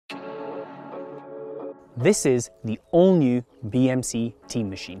This is the all-new BMC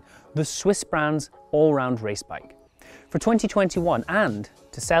Teammachine, the Swiss brand's all-round race bike. For 2021 and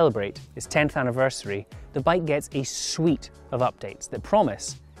to celebrate its 10th anniversary, the bike gets a suite of updates that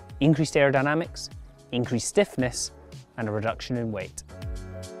promise increased aerodynamics, increased stiffness, and a reduction in weight.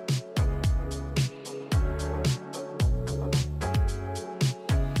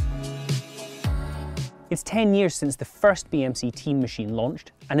 It's 10 years since the first BMC Teammachine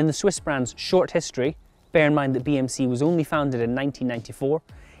launched, and in the Swiss brand's short history, bear in mind that BMC was only founded in 1994,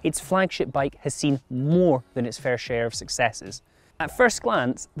 its flagship bike has seen more than its fair share of successes. At first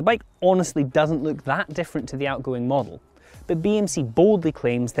glance, the bike honestly doesn't look that different to the outgoing model, but BMC boldly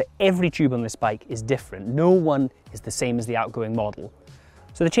claims that every tube on this bike is different. No one is the same as the outgoing model.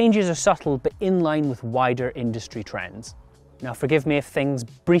 So the changes are subtle but in line with wider industry trends. Now forgive me if things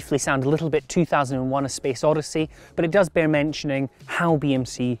briefly sound a little bit 2001: A Space Odyssey, but it does bear mentioning how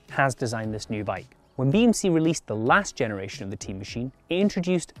BMC has designed this new bike. When BMC released the last generation of the Teammachine, it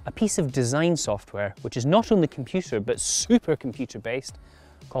introduced a piece of design software which is not only computer but supercomputer based,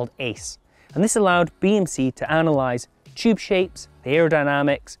 called ACE. And this allowed BMC to analyse tube shapes, the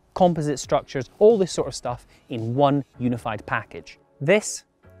aerodynamics, composite structures, all this sort of stuff in one unified package. This,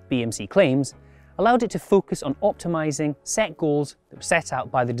 BMC claims, allowed it to focus on optimising set goals that were set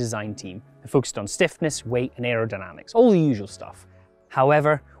out by the design team. They focused on stiffness, weight and aerodynamics, all the usual stuff.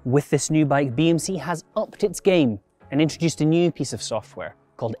 However, with this new bike, BMC has upped its game and introduced a new piece of software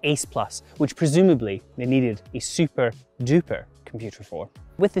called ACE Plus, which presumably they needed a super duper computer for.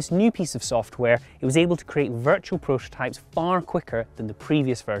 With this new piece of software, it was able to create virtual prototypes far quicker than the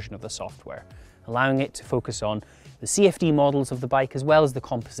previous version of the software, allowing it to focus on the CFD models of the bike as well as the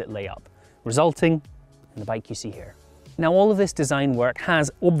composite layup, resulting in the bike you see here. Now all of this design work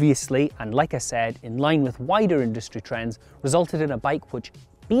has obviously, and like I said, in line with wider industry trends, resulted in a bike which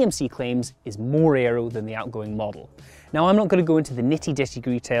BMC claims is more aero than the outgoing model. Now I'm not going to go into the nitty-gritty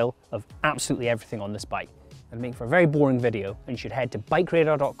detail of absolutely everything on this bike. It'll make for a very boring video, and you should head to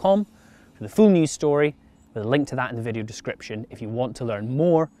BikeRadar.com for the full news story with a link to that in the video description if you want to learn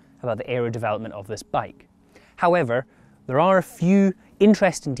more about the aero development of this bike. However, there are a few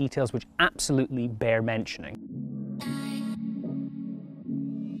interesting details which absolutely bear mentioning.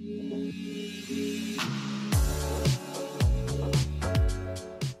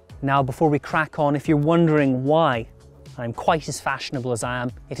 Now, before we crack on, if you're wondering why I'm quite as fashionable as I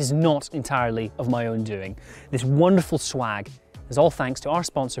am, it is not entirely of my own doing. This wonderful swag is all thanks to our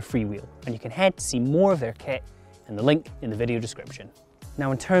sponsor Freewheel, and you can head to see more of their kit in the link in the video description.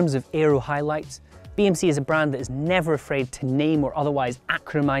 Now, in terms of aero highlights, BMC is a brand that is never afraid to name or otherwise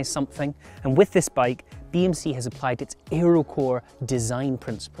acronymize something, and with this bike, BMC has applied its AeroCore design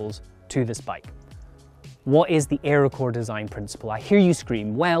principles to this bike. What is the AeroCore design principle? I hear you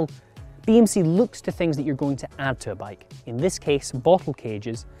scream. Well, BMC looks to things that you're going to add to a bike, in this case bottle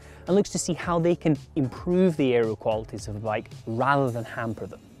cages, and looks to see how they can improve the aero qualities of a bike rather than hamper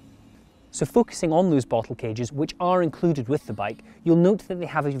them. So focusing on those bottle cages, which are included with the bike, you'll note that they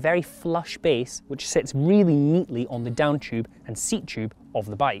have a very flush base which sits really neatly on the down tube and seat tube of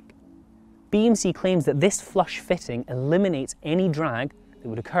the bike. BMC claims that this flush fitting eliminates any drag that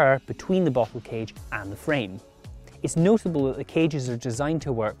would occur between the bottle cage and the frame. It's notable that the cages are designed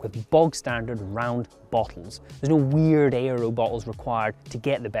to work with bog standard round bottles. There's no weird aero bottles required to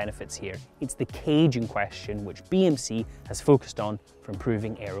get the benefits here. It's the cage in question which BMC has focused on for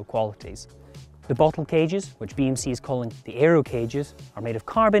improving aero qualities. The bottle cages, which BMC is calling the aero cages, are made of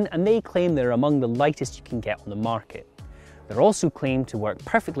carbon, and they claim they're among the lightest you can get on the market. They're also claimed to work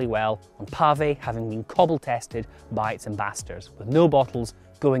perfectly well on pave, having been cobble tested by its ambassadors, with no bottles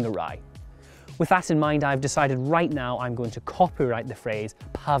going awry. With that in mind, I've decided right now I'm going to copyright the phrase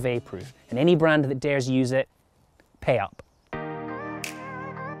pave proof, and any brand that dares use it, pay up.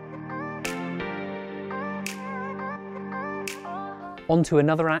 On to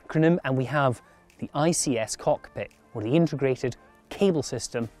another acronym, and we have the ICS cockpit, or the Integrated Cable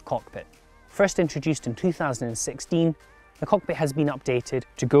System Cockpit. First introduced in 2016, the cockpit has been updated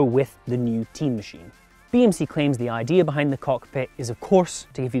to go with the new Teammachine. BMC claims the idea behind the cockpit is, of course,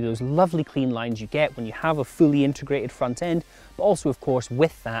 to give you those lovely clean lines you get when you have a fully integrated front end, but also, of course,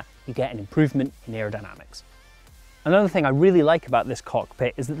 with that, you get an improvement in aerodynamics. Another thing I really like about this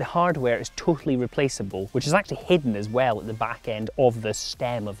cockpit is that the hardware is totally replaceable, which is actually hidden as well at the back end of the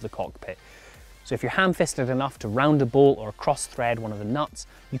stem of the cockpit. So if you're ham-fisted enough to round a bolt or cross-thread one of the nuts,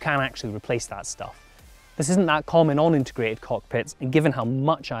 you can actually replace that stuff. This isn't that common on integrated cockpits, and given how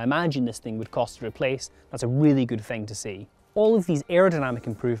much I imagine this thing would cost to replace, that's a really good thing to see. All of these aerodynamic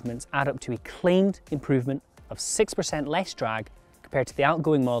improvements add up to a claimed improvement of 6% less drag compared to the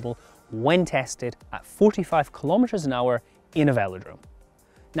outgoing model, when tested at 45 kilometers an hour in a velodrome.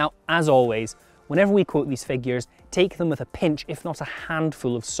 Now, as always, whenever we quote these figures, take them with a pinch, if not a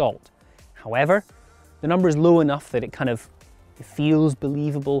handful of salt. However, the number is low enough that it feels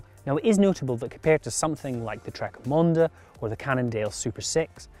believable. Now, it is notable that compared to something like the Trek Monda or the Cannondale Super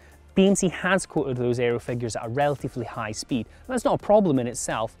 6, BMC has quoted those aero figures at a relatively high speed. And that's not a problem in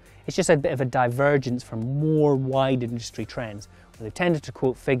itself, it's just a bit of a divergence from more wide industry trends, where they've tended to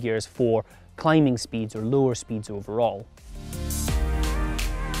quote figures for climbing speeds or lower speeds overall.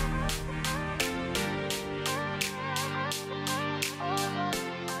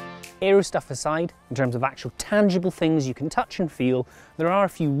 Aero stuff aside, in terms of actual tangible things you can touch and feel, there are a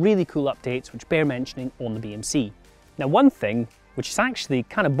few really cool updates which bear mentioning on the BMC. Now, one thing, which is actually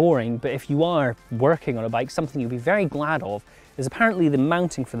kind of boring, but if you are working on a bike, something you'll be very glad of, is apparently the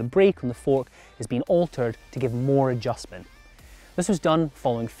mounting for the brake on the fork has been altered to give more adjustment. This was done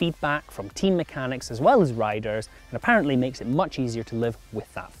following feedback from team mechanics as well as riders, and apparently makes it much easier to live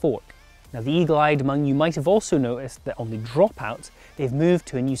with that fork. Now, the eagle-eyed among you might have also noticed that on the dropouts, they've moved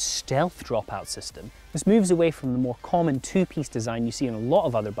to a new stealth dropout system. This moves away from the more common two-piece design you see on a lot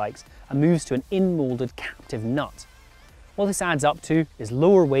of other bikes and moves to an in-moulded captive nut. What this adds up to is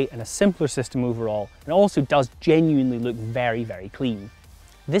lower weight and a simpler system overall, and also does genuinely look very, very clean.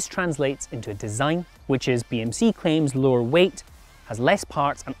 This translates into a design which is BMC claims lower weight, has less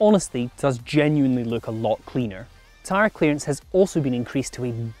parts, and honestly does genuinely look a lot cleaner. Tyre clearance has also been increased to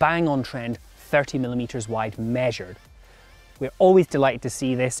a bang-on trend 30mm wide measured. We're always delighted to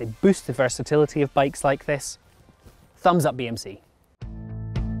see this, it boosts the versatility of bikes like this. Thumbs up BMC.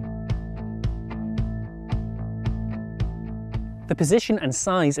 The position and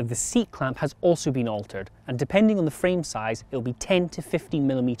size of the seat clamp has also been altered, and depending on the frame size, it will be 10 to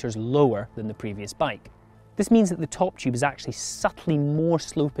 15mm lower than the previous bike. This means that the top tube is actually subtly more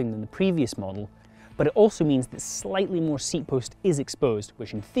sloping than the previous model, but it also means that slightly more seat post is exposed,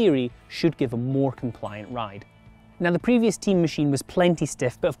 which in theory should give a more compliant ride. Now, the previous Team Machine was plenty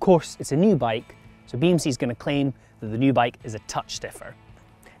stiff, but of course it's a new bike, so BMC is going to claim that the new bike is a touch stiffer.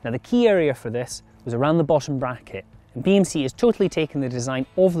 Now, the key area for this was around the bottom bracket, and BMC has totally taken the design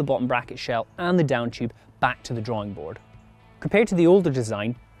of the bottom bracket shell and the down tube back to the drawing board. Compared to the older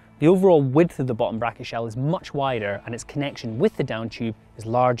design, the overall width of the bottom bracket shell is much wider, and its connection with the down tube is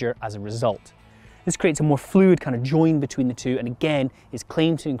larger as a result. This creates a more fluid kind of join between the two, and again is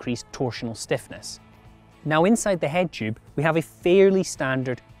claimed to increase torsional stiffness. Now, inside the head tube, we have a fairly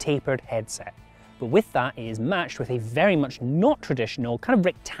standard tapered headset, but with that it is matched with a very much not traditional kind of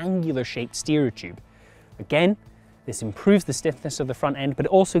rectangular shaped steerer tube. Again, this improves the stiffness of the front end, but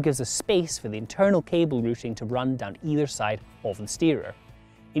it also gives us space for the internal cable routing to run down either side of the steerer.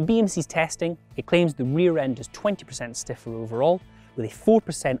 In BMC's testing, it claims the rear end is 20% stiffer overall, with a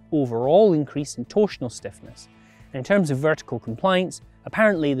 4% overall increase in torsional stiffness. And in terms of vertical compliance,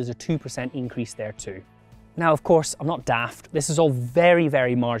 apparently there's a 2% increase there too. Now, of course, I'm not daft. This is all very,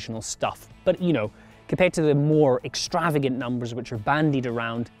 very marginal stuff, but you know, compared to the more extravagant numbers which are bandied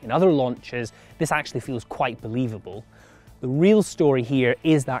around in other launches, this actually feels quite believable. The real story here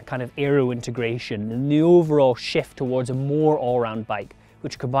is that kind of aero integration and the overall shift towards a more all-round bike,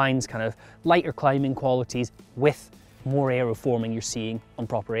 which combines kind of lighter climbing qualities with more aeroforming you're seeing on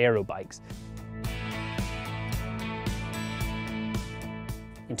proper aero bikes.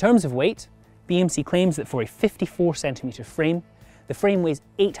 In terms of weight, BMC claims that for a 54cm frame, the frame weighs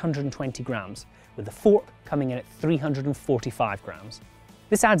 820 grams, with the fork coming in at 345 grams.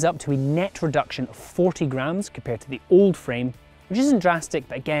 This adds up to a net reduction of 40 grams compared to the old frame, which isn't drastic,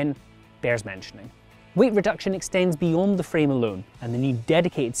 but again, bears mentioning. Weight reduction extends beyond the frame alone, and the new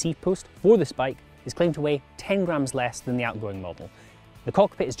dedicated seat post for this bike is claimed to weigh 10 grams less than the outgoing model. The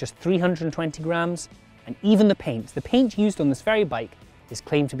cockpit is just 320 grams, and even the paint used on this very bike is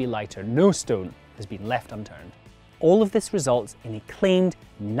claimed to be lighter. No stone has been left unturned. All of this results in a claimed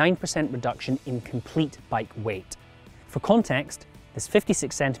 9% reduction in complete bike weight. For context, this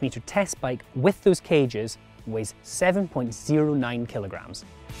 56cm test bike with those cages weighs 7.09 kilograms.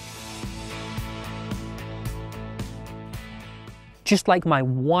 Just like my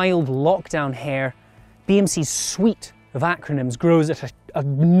wild lockdown hair, BMC's suite of acronyms grows at an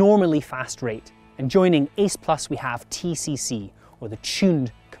abnormally fast rate. And joining ACE Plus we have TCC, or the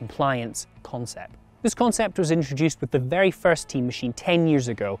Tuned Compliance Concept. This concept was introduced with the very first Team Machine 10 years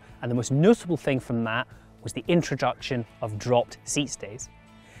ago, and the most notable thing from that was the introduction of dropped seat stays.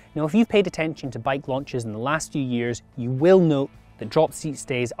 Now, if you've paid attention to bike launches in the last few years, you will note that dropped seat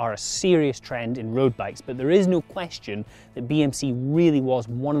stays are a serious trend in road bikes, but there is no question that BMC really was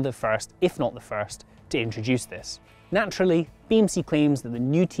one of the first, if not the first, to introduce this. Naturally, BMC claims that the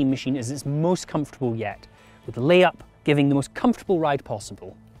new Teammachine is its most comfortable yet, with the layup giving the most comfortable ride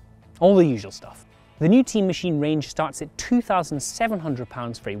possible. All the usual stuff. The new Teammachine range starts at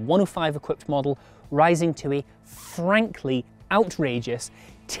 £2,700 for a 105 equipped model, rising to a frankly outrageous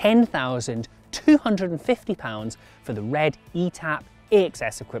 £10,250 for the red E-Tap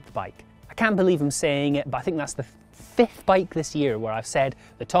AXS equipped bike. I can't believe I'm saying it, but I think that's the 5th bike this year where I've said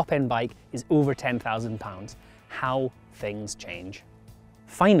the top end bike is over £10,000. How things change.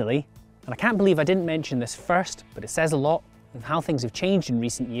 Finally, and I can't believe I didn't mention this first, but it says a lot of how things have changed in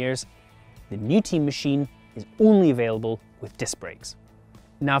recent years, the new Teammachine is only available with disc brakes.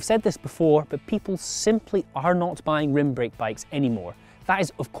 Now, I've said this before, but people simply are not buying rim brake bikes anymore. That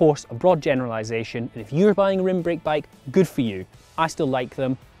is, of course, a broad generalisation, and if you're buying a rim brake bike, good for you. I still like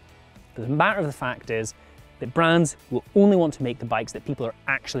them, but the matter of the fact is that brands will only want to make the bikes that people are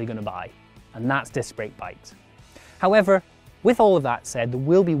actually going to buy, and that's disc brake bikes. However, with all of that said, there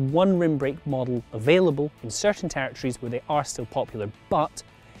will be one rim brake model available in certain territories where they are still popular, but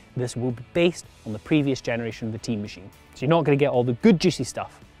this will be based on the previous generation of the Teammachine. So you're not going to get all the good juicy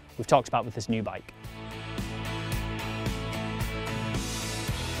stuff we've talked about with this new bike.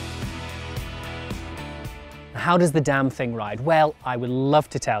 How does the damn thing ride? Well, I would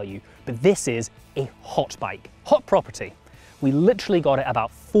love to tell you, but this is a hot bike, hot property. We literally got it about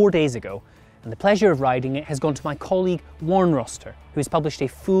 4 days ago, and the pleasure of riding it has gone to my colleague Warren Roster, who has published a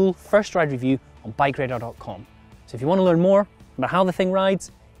full first ride review on BikeRadar.com. So if you want to learn more about how the thing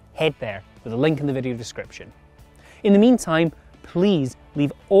rides, head there with a link in the video description. In the meantime, please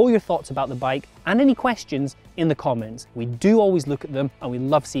leave all your thoughts about the bike and any questions in the comments. We do always look at them and we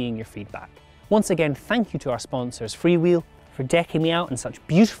love seeing your feedback. Once again, thank you to our sponsors Freewheel for decking me out in such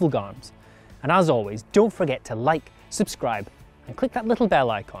beautiful garms. And as always, don't forget to like, subscribe and click that little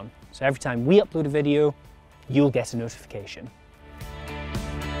bell icon so every time we upload a video, you'll get a notification.